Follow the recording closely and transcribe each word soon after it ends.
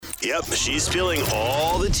Yep, she's spilling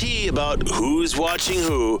all the tea about who's watching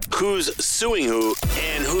who's suing who,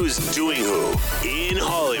 and who's doing who. In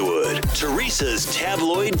Hollywood, Teresa's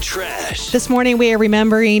tabloid trash. This morning, we are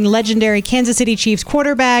remembering legendary Kansas City Chiefs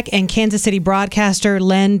quarterback and Kansas City broadcaster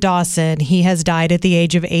Len Dawson. He has died at the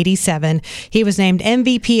age of 87. He was named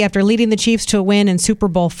MVP after leading the Chiefs to a win in Super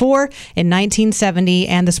Bowl IV in 1970.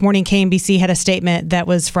 And this morning, KMBC had a statement that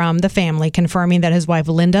was from the family confirming that his wife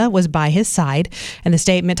Linda was by his side. And the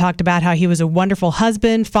statement talked about how he was a wonderful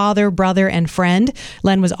husband, father, brother, and friend.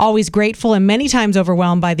 Len was always grateful and many times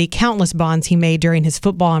overwhelmed by the countless bonds he made during his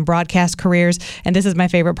football and broadcast careers. And this is my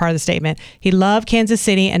favorite part of the statement. He loved Kansas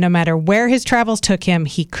City, and no matter where his travels took him,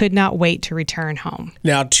 he could not wait to return home.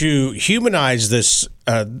 Now, to humanize this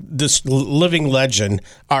living legend,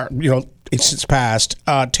 it's past.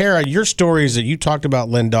 Tara, your story is that you talked about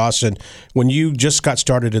Len Dawson when you just got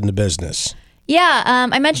started in the business. Yeah,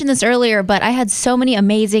 I mentioned this earlier, but I had so many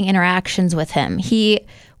amazing interactions with him. He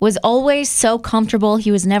was always so comfortable. He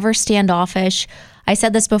was never standoffish. I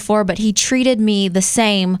said this before, but he treated me the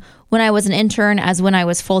same when I was an intern as when I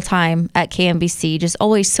was full-time at KMBC, just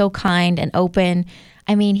always so kind and open.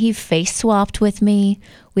 I mean, he face swapped with me.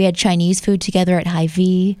 We had Chinese food together at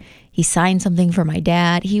Hy-Vee. He signed something for my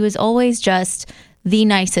dad. He was always just the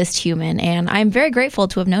nicest human, and I'm very grateful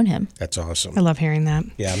to have known him. That's awesome. I love hearing that.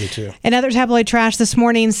 Yeah, me too. In other tabloid trash this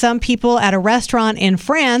morning, some people at a restaurant in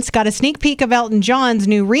France got a sneak peek of Elton John's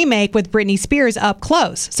new remake with Britney Spears up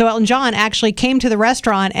close. So Elton John actually came to the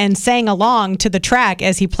restaurant and sang along to the track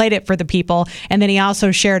as he played it for the people, and then he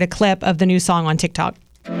also shared a clip of the new song on TikTok.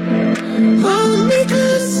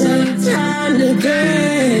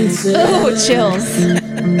 Oh, chills.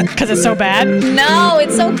 Because it's so bad? No,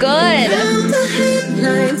 it's so good.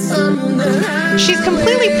 She's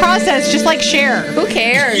completely processed, just like Cher. Who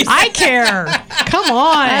cares? I care. Come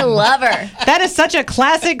on. I love her. That is such a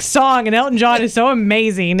classic song, and Elton John is so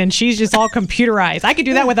amazing, and she's just all computerized. I could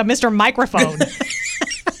do that with a Mr. Microphone.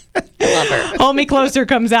 Love her. Hold Me Closer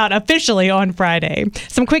comes out officially on Friday.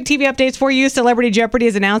 Some quick TV updates for you. Celebrity Jeopardy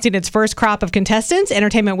is announcing its first crop of contestants.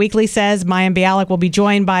 Entertainment Weekly says Mayim Bialik will be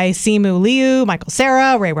joined by Simu Liu, Michael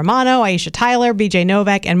Cera, Ray Romano, Aisha Tyler, BJ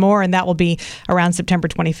Novak, and more, and that will be around September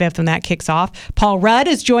 25th when that kicks off. Paul Rudd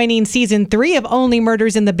is joining season 3 of Only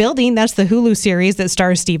Murders in the Building. That's the Hulu series that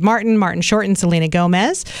stars Steve Martin, Martin Short, and Selena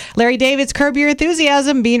Gomez. Larry David's Curb Your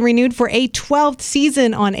Enthusiasm being renewed for a 12th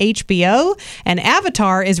season on HBO, and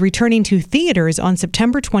Avatar is returning to theaters on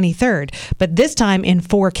September 23rd, but this time in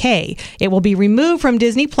 4K. It will be removed from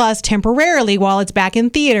Disney Plus temporarily while it's back in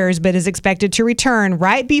theaters, but is expected to return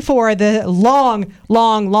right before the long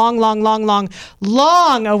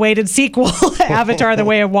awaited sequel, Avatar: The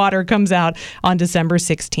Way of Water, comes out on December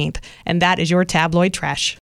 16th. And that is your tabloid trash.